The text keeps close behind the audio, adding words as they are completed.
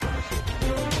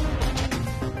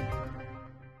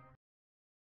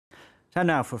And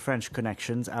now for French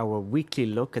Connections, our weekly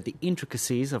look at the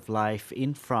intricacies of life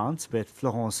in France with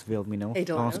Florence Villeminot. Hey,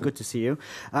 Florence, good to see you.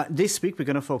 This week we're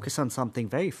going to focus on something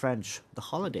very French, the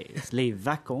holidays. Les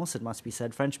vacances, it must be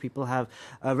said. French people have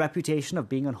a reputation of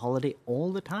being on holiday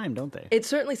all the time, don't they? It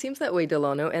certainly seems that way,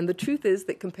 Delano. And the truth is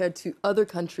that compared to other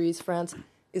countries, France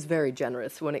is very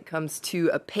generous when it comes to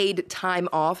a paid time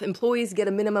off. Employees get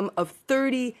a minimum of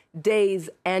 30 days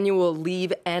annual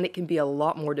leave, and it can be a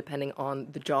lot more depending on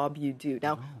the job you do.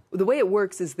 Now, the way it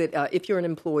works is that if you're an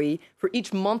employee, for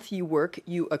each month you work,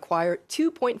 you acquire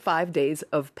 2.5 days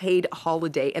of paid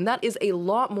holiday, and that is a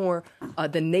lot more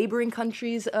than neighboring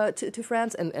countries to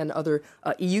France and other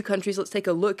EU countries. Let's take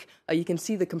a look. You can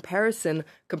see the comparison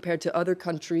compared to other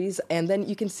countries, and then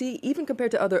you can see, even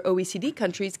compared to other OECD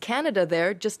countries, Canada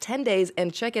there, just 10 days,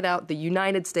 and check it out, the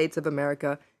United States of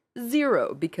America,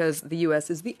 0, because the U.S.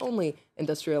 is the only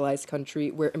industrialized country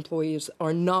where employees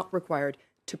are not required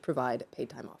to provide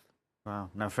paid time off. Wow.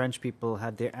 Now, French people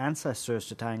had their ancestors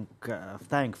to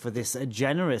thank for this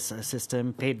generous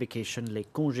system, paid vacation, les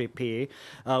congés payés,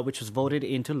 which was voted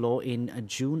into law in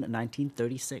June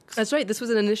 1936. That's right. This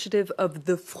was an initiative of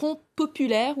the Front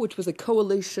Populaire, which was a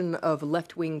coalition of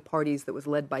left-wing parties that was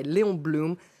led by Léon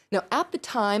Blum. Now, at the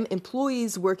time,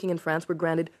 employees working in France were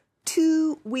granted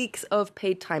 2 weeks of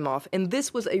paid time off, and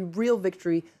this was a real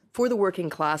victory for the working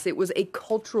class. It was a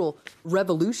cultural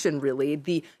revolution, really,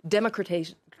 the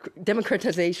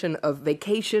democratization of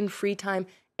vacation, free time,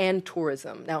 and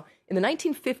tourism. Now, in the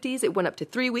 1950s, it went up to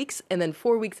 3 weeks, and then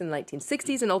 4 weeks in the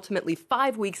 1960s, and ultimately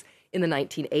 5 weeks in the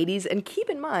 1980s. And keep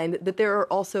in mind that there are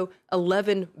also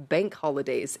 11 bank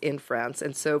holidays in France.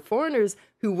 And so foreigners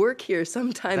who work here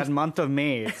sometimes... That month of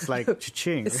May, it's like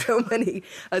cha-ching. So many.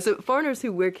 So foreigners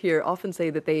who work here often say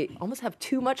that they almost have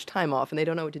too much time off and they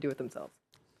don't know what to do with themselves.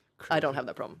 I don't have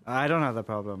that problem. I don't have that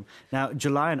problem. Now,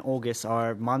 July and August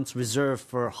are months reserved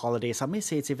for holidays. Some may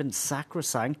say it's even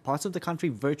sacrosanct. Parts of the country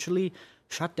virtually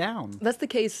shut down. That's the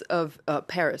case of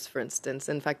Paris, for instance.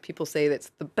 In fact, people say that's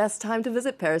the best time to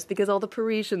visit Paris because all the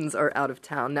Parisians are out of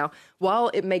town. Now, while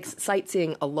it makes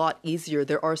sightseeing a lot easier,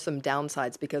 there are some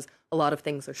downsides because a lot of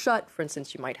things are shut. For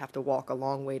instance, you might have to walk a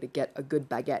long way to get a good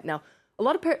baguette. Now, a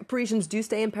lot of Parisians do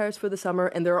stay in Paris for the summer,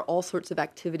 and there are all sorts of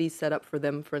activities set up for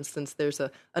them. For instance, there's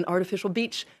an artificial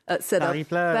beach set up.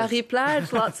 Paris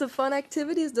Plage, lots of fun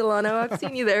activities, Delano. I've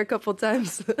seen you there a couple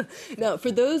times. Now, for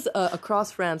those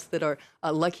across France that are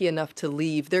lucky enough to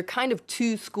leave, there are kind of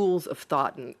two schools of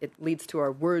thought, and it leads to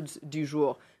our words du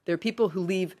jour. There are people who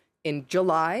leave in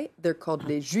July. They're called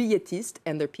les juilletistes,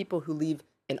 and there are people who leave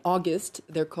in August.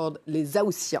 They're called les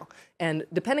Haussiens. And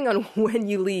depending on when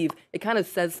you leave, it kind of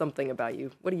says something about you.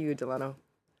 What are you, Delano?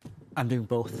 I'm doing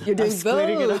both. You're doing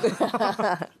both?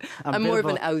 I'm more of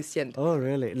an Haussien. Oh,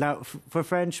 really? Now, for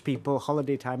French people,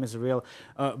 holiday time is a real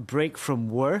break from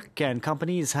work, and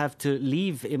companies have to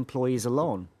leave employees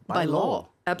alone. By law.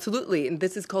 Absolutely. And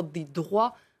this is called the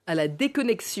droit à la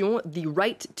déconnexion, the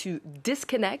right to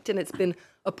disconnect. And it's been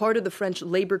a part of the French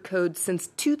labor code since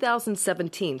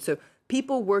 2017. So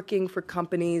people working for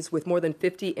companies with more than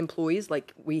 50 employees,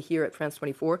 like we here at France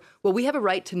 24, well, we have a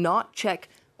right to not check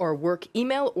our work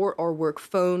email or our work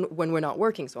phone when we're not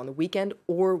working, so on the weekend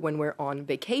or when we're on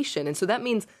vacation. And so that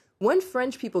means when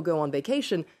French people go on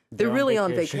vacation, they're really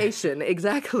on vacation.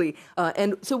 Exactly.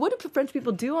 And so what do French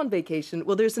people do on vacation?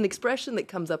 Well, there's an expression that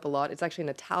comes up a lot. It's actually an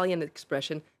Italian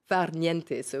expression, far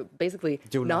niente. So basically,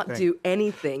 not do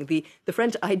anything. The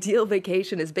French ideal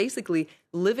vacation is basically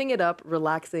living it up,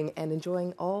 relaxing, and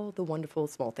enjoying all the wonderful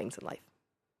small things in life.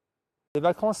 Les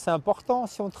vacances, c'est important.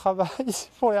 Si on travaille, il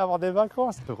faut avoir des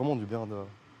vacances. Ça fait vraiment du bien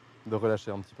de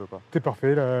relâcher un petit peu, quoi. C'est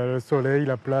parfait, le soleil,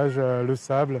 la plage, le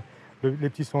sable. Les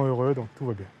petits sont heureux, donc tout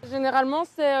va bien. Généralement,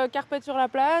 c'est carpette sur la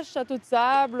plage, château de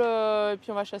sable, et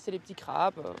puis on va chasser les petits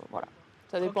crabes. Voilà,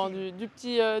 ça dépend du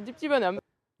petit bonhomme.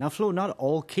 Now, Flo, not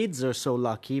all kids are so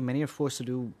lucky. Many are forced to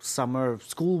do summer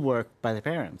schoolwork by their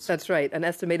parents. That's right. An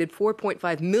estimated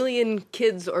 4.5 million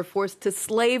kids are forced to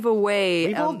slave away.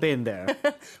 We've all been there.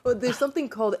 Well, there's something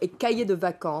called a cahier de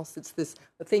vacances. It's this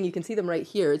thing, you can see them right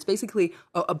here. It's basically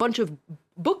a bunch of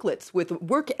booklets with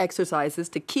work exercises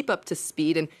to keep up to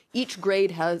speed, and each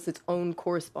grade has its own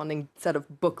corresponding set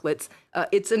of booklets.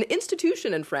 It's an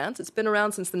institution in France. It's been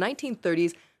around since the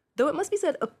 1930s. Though it must be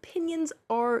said, opinions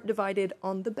are divided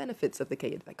on the benefits of the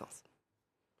cahier de vacances.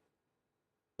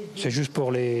 C'est juste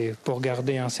pour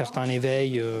garder un certain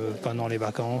éveil pendant les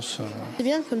vacances. C'est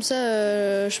bien, comme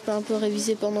ça je peux un peu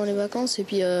réviser pendant les vacances et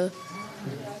puis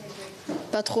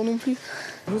pas trop non plus.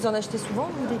 Vous en achetez souvent,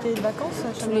 vous, des cahiers de vacances?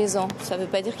 Tous les ans. Ça ne veut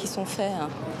pas dire qu'ils sont faits.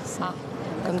 Ça.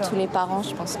 Comme tous les parents,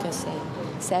 je pense que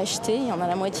c'est acheté, on a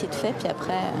la moitié de fait, puis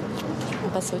après, on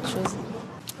passe à autre chose.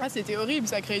 Ah, c'était horrible,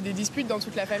 ça a créé des disputes dans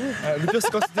toute la famille. Le pire,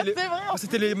 c'est quand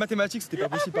c'était les mathématiques, c'était pas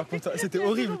possible par contre. C'était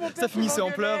horrible, ça finissait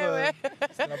en pleurs.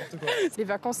 C'était n'importe quoi. Les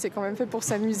vacances, c'est quand même fait pour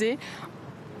s'amuser.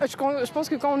 Je pense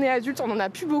que quand on est adulte, on en a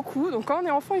plus beaucoup, donc quand on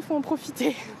est enfant, il faut en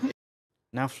profiter.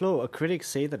 Now, Flo, critics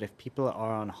say that if people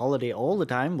are on holiday all the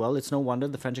time, well, it's no wonder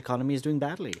the French economy is doing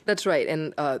badly. That's right.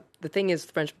 And the thing is,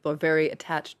 French people are very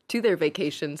attached to their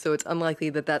vacation, so it's unlikely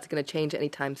that that's going to change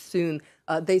anytime soon.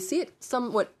 They see it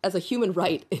somewhat as a human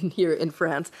right here in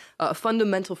France, a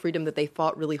fundamental freedom that they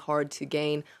fought really hard to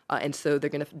gain, and so they're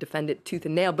going to defend it tooth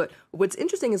and nail. But what's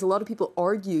interesting is a lot of people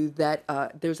argue that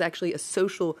there's actually a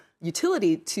social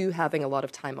utility to having a lot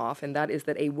of time off, and that is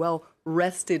that a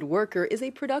well-rested worker is a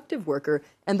productive worker.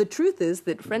 And the truth is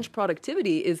that French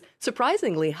productivity is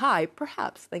surprisingly high,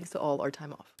 perhaps thanks to all our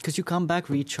time off. Because you come back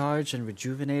recharged and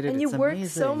rejuvenated. And it's you work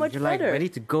amazing. so much You're better. like ready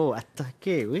to go.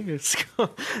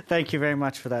 Thank you very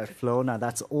much for that, Flo. Now,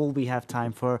 that's all we have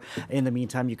time for. In the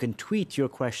meantime, you can tweet your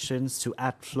questions to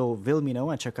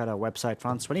 @FloVilmino and check out our website,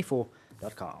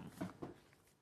 France24.com.